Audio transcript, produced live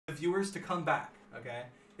viewers to come back. Okay,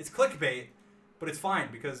 it's clickbait, but it's fine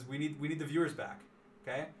because we need the viewers back.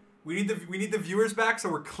 Okay, we need the viewers back, so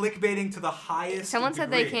we're clickbaiting to the highest. Someone degree.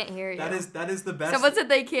 said they can't hear you. That is the best. Someone said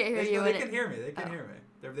they can't hear you. They can hear me. They can hear me.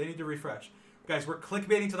 They need to refresh. Guys, we're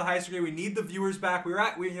clickbaiting to the highest degree. We need the viewers back. We were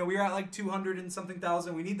at like 200 and something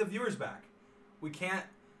thousand. We need the viewers back. We can't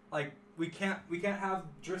have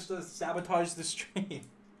Drista sabotage the stream.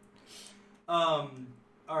 All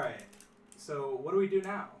right. So what do we do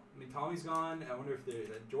now? I mean, Tommy's gone. I wonder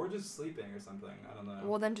if George is sleeping or something. I don't know.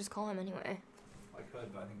 Well, then just call him anyway. I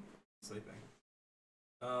could, but I think he's sleeping.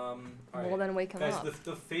 All right. Well, then wake him Guys, up.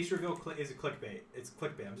 the face reveal is a clickbait. It's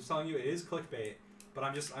clickbait. I'm just telling you, it is clickbait. But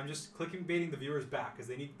I'm just clickbaiting the viewers back because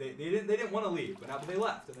they didn't want to leave, but now they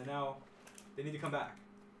left, and now they need to come back.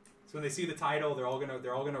 So when they see the title, they're all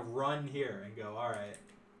gonna run here and go, all right,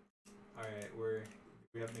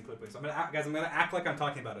 we have any clickbait. So I'm gonna act like I'm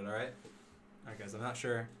talking about it. All right, guys, I'm not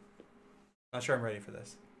sure I'm ready for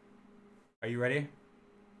this. Are you ready?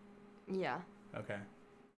 Yeah. Okay.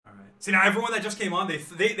 All right. See, now everyone that just came on, they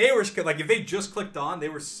were like, if they just clicked on, they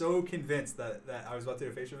were so convinced that I was about to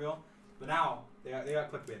do a face reveal. But now they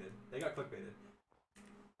got clickbaited. They got clickbaited.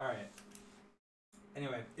 All right.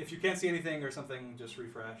 Anyway, if you can't see anything or something, just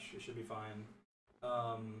refresh. It should be fine.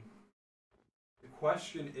 The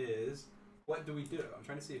question is, what do we do? I'm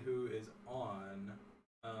trying to see who is on.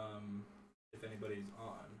 If anybody's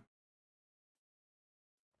on.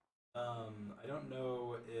 I don't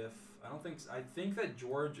know if I think that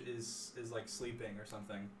George is like sleeping or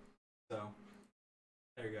something. So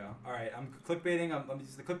there you go. All right, I'm clickbaiting.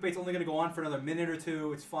 The clickbait's only gonna go on for another minute or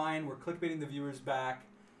two. It's fine. We're clickbaiting the viewers back.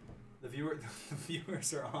 The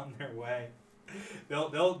viewers are on their way.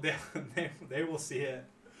 They will see it.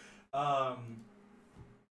 All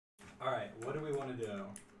right, what do we want to do?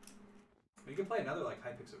 We can play another like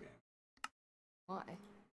Hypixel game. Why?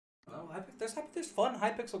 Oh, there's fun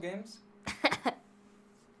Hypixel games. What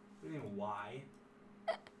do you mean why?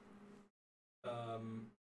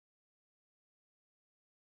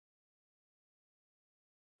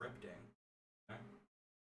 Scripting. Okay.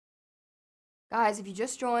 Guys, if you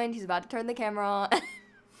just joined, he's about to turn the camera on.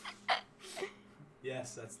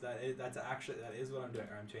 Yes, that is what I'm doing.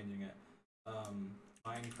 Or I'm changing it.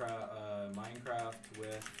 Minecraft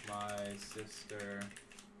with my sister.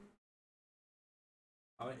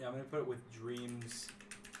 I'm gonna put it with Dream's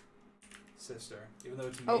sister, even though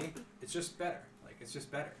it's me. Oh. It's just better. Like it's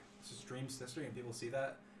just better. It's just Dream's sister, and people see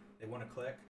that they want to click.